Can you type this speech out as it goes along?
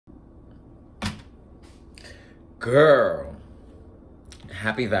Girl,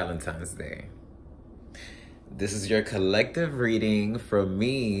 happy Valentine's Day. This is your collective reading from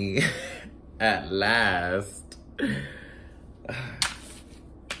me at last.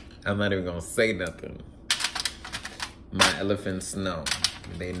 I'm not even gonna say nothing. My elephants know.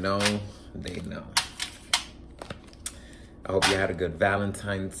 They know, they know. I hope you had a good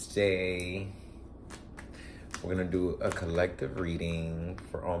Valentine's Day. We're gonna do a collective reading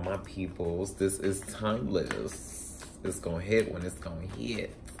for all my peoples. This is timeless. It's gonna hit when it's gonna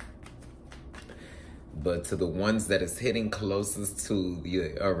hit. But to the ones that is hitting closest to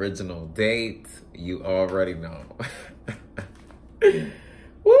the original date, you already know.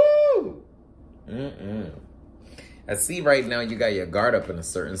 Woo! I see right now you got your guard up in a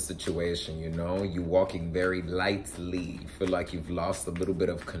certain situation, you know? You walking very lightly. You feel like you've lost a little bit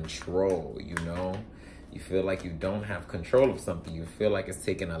of control, you know? You feel like you don't have control of something. You feel like it's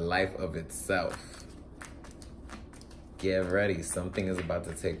taking a life of itself. Get ready. Something is about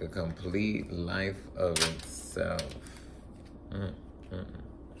to take a complete life of itself.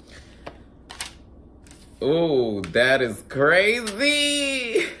 Oh, that is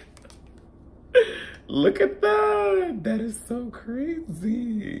crazy. Look at that. That is so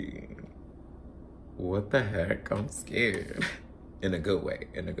crazy. What the heck? I'm scared. In a good way.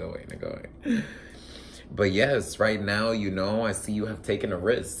 In a good way. In a good way. But yes, right now, you know, I see you have taken a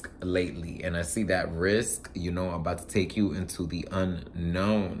risk lately. And I see that risk, you know, about to take you into the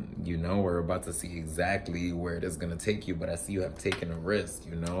unknown. You know, we're about to see exactly where it is going to take you. But I see you have taken a risk,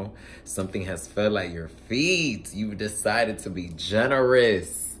 you know. Something has fell at your feet. You've decided to be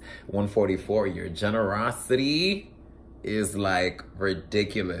generous. 144, your generosity is like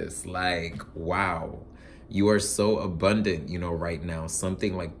ridiculous. Like, wow. You are so abundant, you know, right now.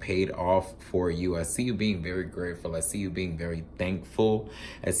 Something like paid off for you. I see you being very grateful. I see you being very thankful.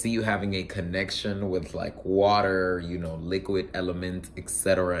 I see you having a connection with like water, you know, liquid element,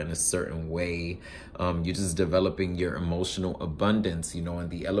 etc. in a certain way. You're just developing your emotional abundance, you know, and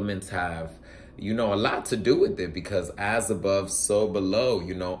the elements have, you know, a lot to do with it because as above, so below,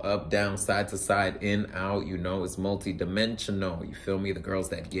 you know, up, down, side to side, in, out, you know, it's multi-dimensional. You feel me? The girls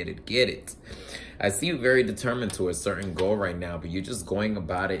that get it, get it. I see you very determined to a certain goal right now, but you're just going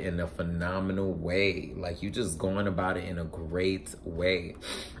about it in a phenomenal way. Like you're just going about it in a great way.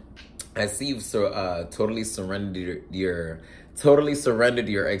 I see you've totally surrendered your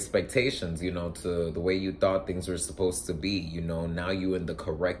expectations, you know, to the way you thought things were supposed to be. You know, now you in the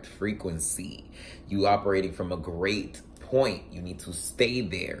correct frequency. You operating from a great point. You need to stay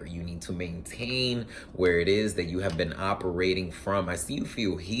there. You need to maintain where it is that you have been operating from. I see you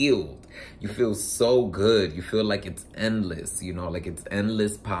feel healed. You feel so good. You feel like it's endless, you know, like it's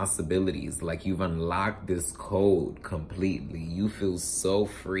endless possibilities. Like you've unlocked this code completely. You feel so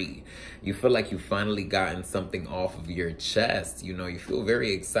free. You feel like you've finally gotten something off of your chest. You know, you feel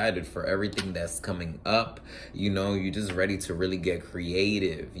very excited for everything that's coming up. You know, you're just ready to really get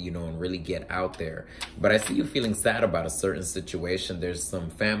creative, you know, and really get out there. But I see you feeling sad about a certain situation. There's some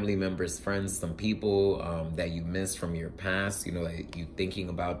family members, friends, some people that you missed from your past, you know, that you thinking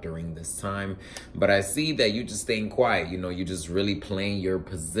about during this time. But I see that you just staying quiet, you know, you just really playing your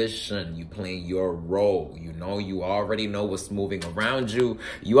position, you playing your role, you know, you already know what's moving around you.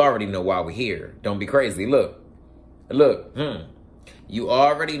 You already know why we're here. Don't be crazy. Look, you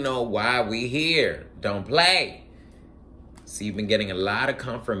already know why we're here. Don't play. So you've been getting a lot of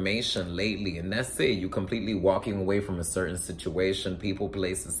confirmation lately, and that's it. You completely walking away from a certain situation, people,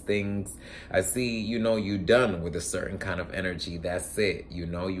 places, things. I see, you know, you done with a certain kind of energy. That's it. You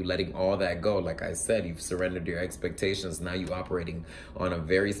know, you letting all that go. Like I said, you've surrendered your expectations. Now you operating on a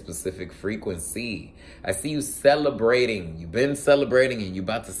very specific frequency. I see you celebrating. You've been celebrating, and you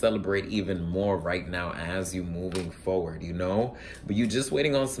about to celebrate even more right now as you moving forward, you know. But you just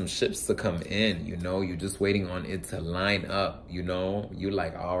waiting on some ships to come in, you know. You're just waiting on it to line up. You know, you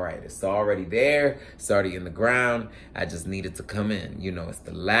like, all right, it's already there, it's already in the ground, I just needed to come in, you know. It's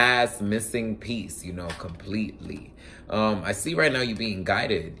the last missing piece, you know, completely. I see right now you being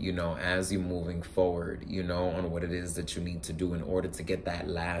guided, you know, as you're moving forward, you know, on what it is that you need to do in order to get that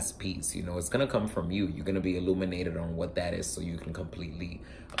last piece. You know, it's gonna come from you. You're gonna be illuminated on what that is so you can completely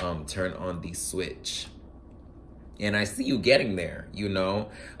turn on the switch. And I see you getting there, you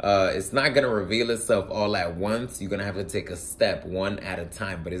know. It's not going to reveal itself all at once. You're going to have to take a step one at a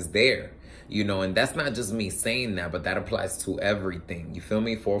time, but it's there, you know. And that's not just me saying that, but that applies to everything. You feel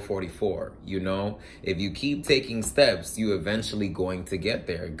me? 444, you know. If you keep taking steps, you eventually going to get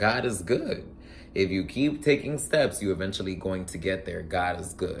there. God is good. If you keep taking steps, you're eventually going to get there. God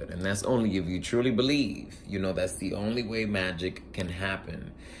is good. And that's only if you truly believe. You know, that's the only way magic can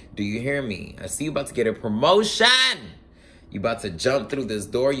happen. Do you hear me? I see you about to get a promotion. You about to jump through this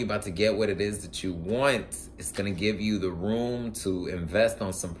door. You about to get what it is that you want. It's going to give you the room to invest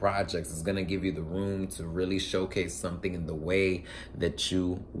on some projects. It's going to give you the room to really showcase something in the way that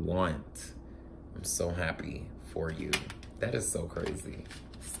you want. I'm so happy for you. That is so crazy.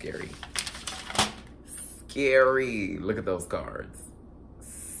 Scary. Scary. Look at those cards.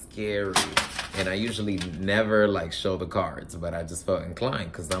 Scary. And I usually never like show the cards, but I just felt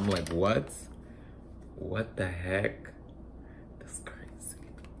inclined because I'm like, what? What the heck? That's crazy.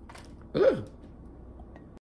 Ugh.